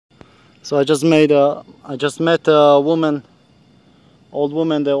So I just met a woman, old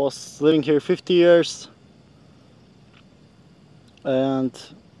woman that was living here 50 years, and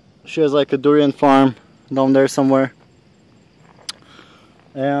she has like a durian farm down there somewhere.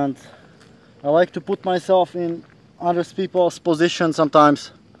 And I like to put myself in other people's position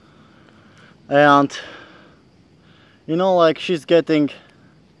sometimes. And you know, like she's living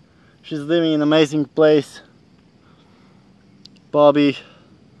in an amazing place. Bobby,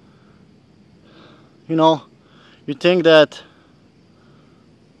 you know, you think that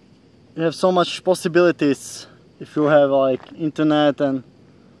you have so much possibilities if you have like internet, and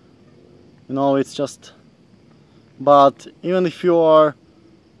you know, it's just, but even if you are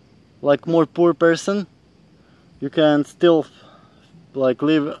like more poor person, you can still like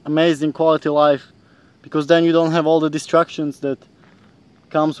live amazing quality life, because then you don't have all the distractions that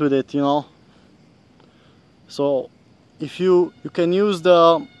comes with it, you know. So if you can use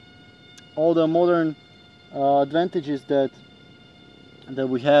all the modern advantages that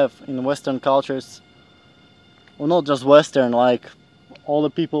we have in Western cultures, well, not just Western, like all the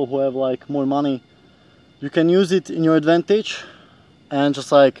people who have like more money, you can use it in your advantage and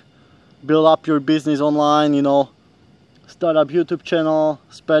just like build up your business online, you know, start up YouTube channel,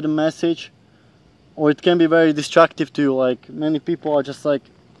 spread a message. Or it can be very destructive to you, like many people are just like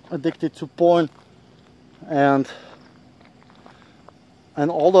addicted to porn and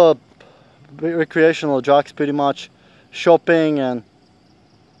all the recreational drugs, pretty much, shopping, and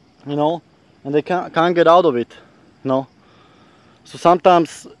you know, and they can't get out of it, you know. So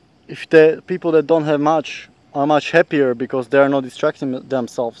sometimes if the people that don't have much are much happier because they are not distracting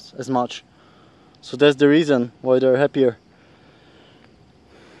themselves as much. So that's the reason why they're happier.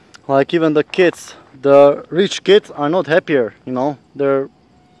 Like even the kids, the rich kids are not happier, you know. You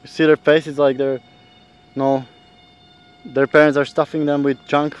see their faces, like they're, you know, their parents are stuffing them with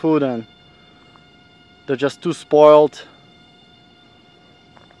junk food and they're just too spoiled.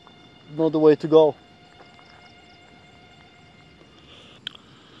 Not the way to go.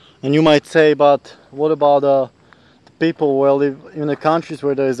 And you might say, but what about the people who live in the countries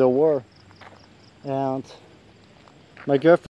where there is a war? And my girlfriend